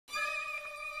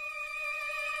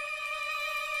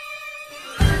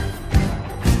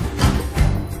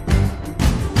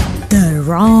The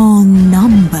wrong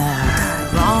number.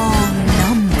 Wrong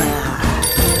number.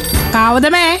 කවුද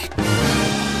මේ?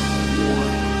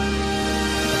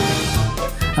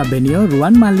 බෙනියෝ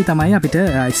රුවන් මල්ලි තමයි අපිට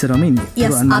ඉස්සරම ඉන්නේ.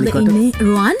 Yes, අද ඉන්නේ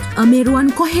රුවන්. මේ රුවන්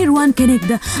කොහේ රුවන්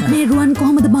කෙනෙක්ද? මේ රුවන්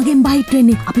කොහොමද මගෙන් බයිට්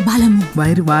වෙන්නේ? අපි බලමු.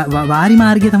 වාරි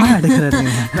මාර්ගය තමයි වැඩ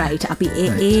කරන්නේ. Right. අපි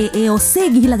ඒ ඔස්සේ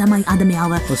ගිහිලා තමයි අද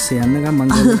මෙයාව. ඔස්සේ යන්න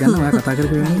ගමන් මං ගන්න ඔයා කතා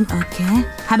කරගෙන ඉන්නේ. Okay.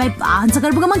 හැබැයි ආන්සර්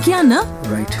කරපු ගමන් කියන්න.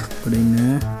 Right. පොඩ ඉන්න.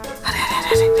 හරි.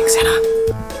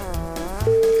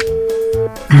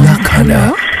 Lakhanda.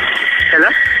 Hello.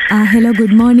 Hello,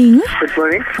 good morning. Good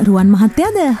morning. රුවන්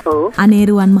මහත්තයාද? ඔව්. අනේ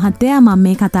රුවන් මහත්තයා මම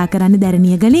මේ කතා කරන්නේ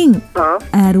දැරණියගලින්. ඔව්.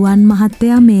 රුවන්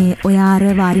මහත්තයා මේ ඔයා අර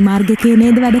වාරි මාර්ගයේ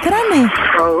නේද වැඩ කරන්නේ?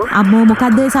 ඔව්. අම්මෝ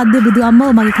මොකද්ද ඒ සද්ද බුදු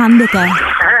අම්මෝ මගේ කන් දෙක.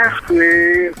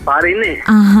 මේ පාරේ ඉන්නේ.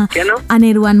 කියනවා.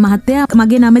 අනේ රුවන් මහත්තයා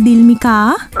මගේ නම දිල්මිකා.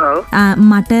 ඔව්.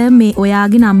 මට මේ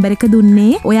ඔයාගේ නම්බර් එක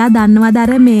දුන්නේ. ඔයා දන්නවද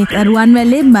අර මේ රුවන්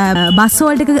වැල්ලේ බස්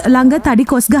හෝල්ට් එක ළඟ තඩි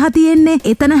කොස් ගහ තියෙන්නේ.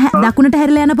 එතන දකුණට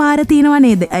හැරිලා යන පාර තියෙනව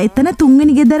නේද? එතන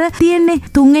තුන්වෙනි ගෙදර තියෙන්නේ.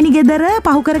 තුන්වෙනි ගෙදර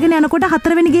පහු කරගෙන යනකොට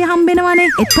හතරවෙනි ගේ හම්බෙනවනේ.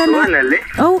 එතන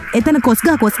ඔව් එතන කොස්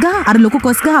ගහ අර ලොකු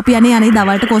කොස් ගහ අපි යන්නේ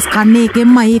දවල්ට කොස් කන්නේ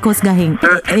එකෙන්මයි කොස් ගහෙන්.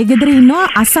 ඒ ගෙදර ඉන්නවා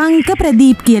අසංක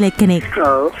ප්‍රදීප් කියලා එක්කෙනෙක්.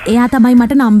 ඔව්. එයා තමයි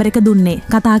මට නම්බර් එක දුන්නේ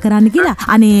කතා කරන්න කියලා.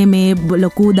 අනේ මේ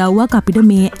ලොකු දව්වක් අපිට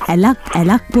මේ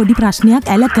ඇලක් පොඩි ප්‍රශ්නයක්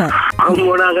ඇලක.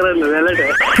 මොනා කරන්න වැලට.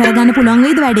 කරගන්න පුළුවන්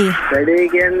වෙයිද වැඩේ? වැඩේ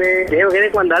කියන්නේ එහෙම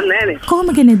කෙනෙක් මන් දන්නේ නැහනේ. කොහොම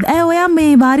කෙනෙක්ද? ඔයා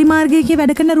මේ වාරි මාර්ගයේ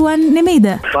වැඩ කරන රුවන් නෙමෙයිද?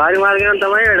 වාරි මාර්ගයෙන්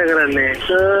තමයි වැඩ කරන්නේ.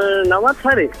 නමත්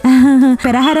හරි.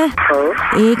 පෙරහැර. ඔව්.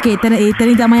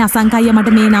 ඒතනින් තමයි අසංකయ్య මට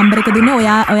මේ නම්බර් එක දුන්නේ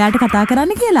ඔයාට කතා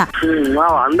කරන්න කියලා.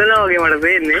 මාව අන්දනවා වගේ මට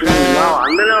පේන්නේ.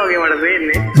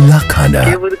 Lakhanda.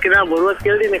 ඒ බුදු කෙනා බොරුවක්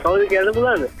කියලා දෙන්නේ කවුද කියන්න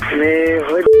පුළුවන්ද? මේ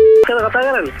ඔය කතා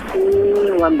කරන්නේ.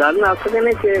 මන් දන්න අක්ක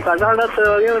කෙනෙක් කතාවටත්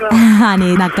වගේ වුණා.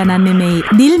 අනේ නක්කනන්නේ මේ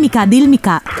දිල්මිකා.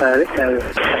 හරි.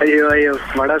 අයියෝ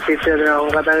මඩක් පිටේ මම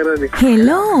කතා කරන්නේ.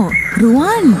 හෙලෝ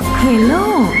රුවන්.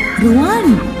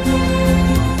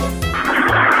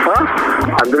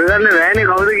 අඳුරගන්න බෑනේ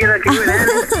කවුද කියලා කිව්වේ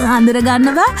නෑනේ. අඳුරගන්න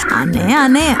බෑ.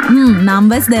 අනේ.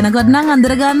 නම්බර්ස් දෙනකොට නම්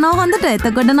අඳුරගන්නවා හොඳට.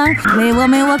 එතකොට නම්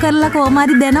මේව කරලා කොහොම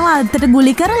හරි දෙනවා අතට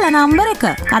ගුලි කරලා නම්බර් එක.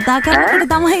 කතා කරනකොට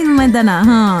තමයි මෙතන.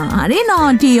 හරි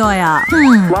නෝටි ඔයා.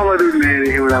 මම දුන්නේ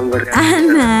එහෙම නම්බර් එක.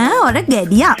 නෑ ඔර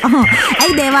ගෙඩියා.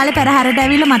 ඇයි දේවාලේ පෙරහැරට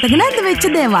ඇවිල්ලා මතක නැද්ද වෙච්ච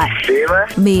දේවල්?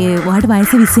 මේ ඔයාට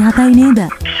වයස 27යි නේද?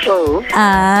 ඔව්.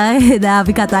 එදා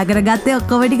අපි කතා කරගත්තේ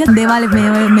ඔක්කොම ටික දේවාලේ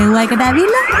මෙව්ව එකට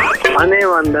ඇවිල්ලා. අනේ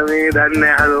වන්ද මේ දන්නේ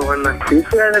නැහැ හලෝවන්න.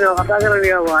 ඉස්සරහට කතා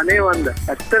කරන්නේ අනේ වන්ද.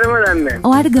 ඇත්තටම දන්නේ නැහැ.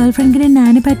 ඔයාට ගර්ල්ෆ්‍රෙන්ඩ් කෙනෙක්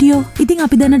නැහැනේ පැටියෝ. ඉතින්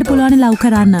අපි දැනට පුළුවන් ලව්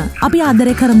කරන්න. අපි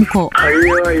ආදරේ කරමුකෝ.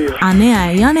 අයියෝ.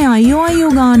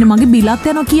 අයියෝ ගානේ මගේ බිලත්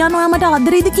යනවා කියන්න ඔයා මට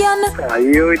ආදරේද කියන්න.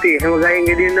 අයියෝ ඉතින් එහෙම ගයින්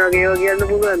ගෙඩියනවා කියව කියන්න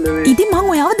පුළුවන්ද මේ? ඉතින් මං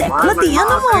ඔයාව දැක්කලා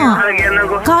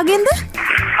තියෙනවා. කාගෙන්ද?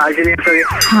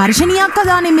 හර්ෂණියක්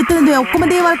අදානේ මෙතනද ඔක්කොම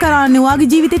දේවල් කරන්නේ. ඔයාගේ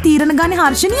ජීවිතේ තීරණ ගන්නේ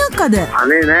හර්ෂණියක් අද.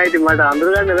 අනේ නෑ ඉතින් මට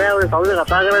අඳුරගන්න බෑ ඔය කවුද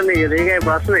කතා කරන්නේ කියලා. ඒකයි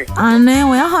ප්‍රශ්නේ. අනේ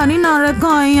ඔයා හරි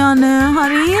නරකයි අනේ.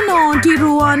 හරි නෝටි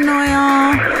රුවන් ඔයා.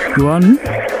 රුවන්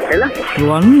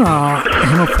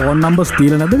එහෙම ෆෝන් නම්බර්ස්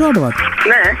දීලා නැද්ද කාටවත්?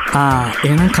 නෑ.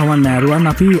 එහෙනම් කවන්නේ රුවන්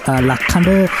අපි ලක්ඛන්ඩ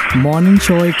මොර්නින්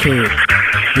ෂෝ එකේ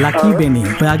ලකි බෙනි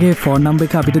ඔයාගේ ෆෝන් නම්බර්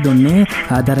එක අපිට දුන්නේ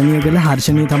දරණියගල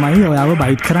හර්ෂණී තමයි ඔයාව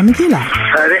බයිට් කරන්න කියලා.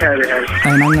 හරි.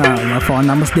 එහෙනම් ෆෝන්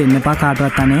නම්බර්ස් දෙන්න එපා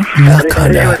කාටවත් අනේ.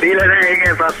 Lakhanda. දීලා නෑ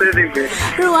ඒකේ ප්‍රශ්නේ තිබ්බේ.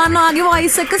 රුවන් ඔයාගේ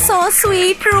වොයිස් එක so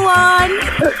sweet රුවන්.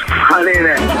 හරි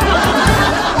නෑ.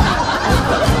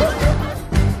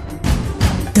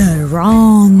 The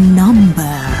wrong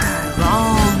number.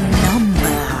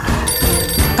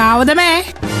 කවුද මේ?